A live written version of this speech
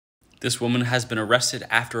This woman has been arrested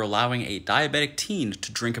after allowing a diabetic teen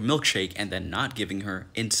to drink a milkshake and then not giving her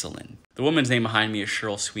insulin. The woman's name behind me is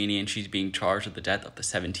Cheryl Sweeney, and she's being charged with the death of the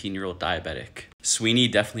 17-year-old diabetic. Sweeney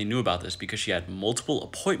definitely knew about this because she had multiple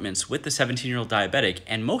appointments with the 17-year-old diabetic,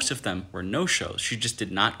 and most of them were no-shows. She just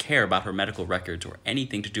did not care about her medical records or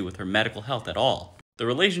anything to do with her medical health at all. The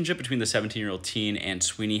relationship between the 17-year-old teen and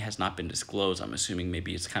Sweeney has not been disclosed. I'm assuming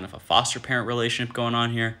maybe it's kind of a foster parent relationship going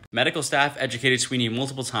on here. Medical staff educated Sweeney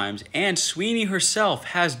multiple times, and Sweeney herself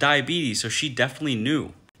has diabetes, so she definitely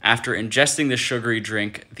knew. After ingesting the sugary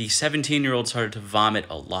drink, the 17-year-old started to vomit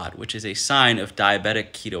a lot, which is a sign of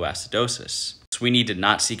diabetic ketoacidosis. Sweeney did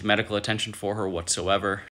not seek medical attention for her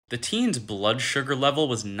whatsoever. The teen's blood sugar level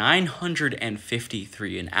was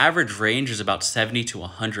 953. An average range is about 70 to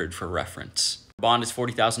 100 for reference. Bond is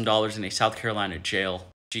 $40,000 in a South Carolina jail.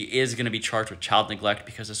 She is going to be charged with child neglect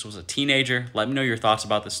because this was a teenager. Let me know your thoughts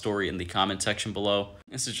about this story in the comment section below.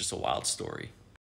 This is just a wild story.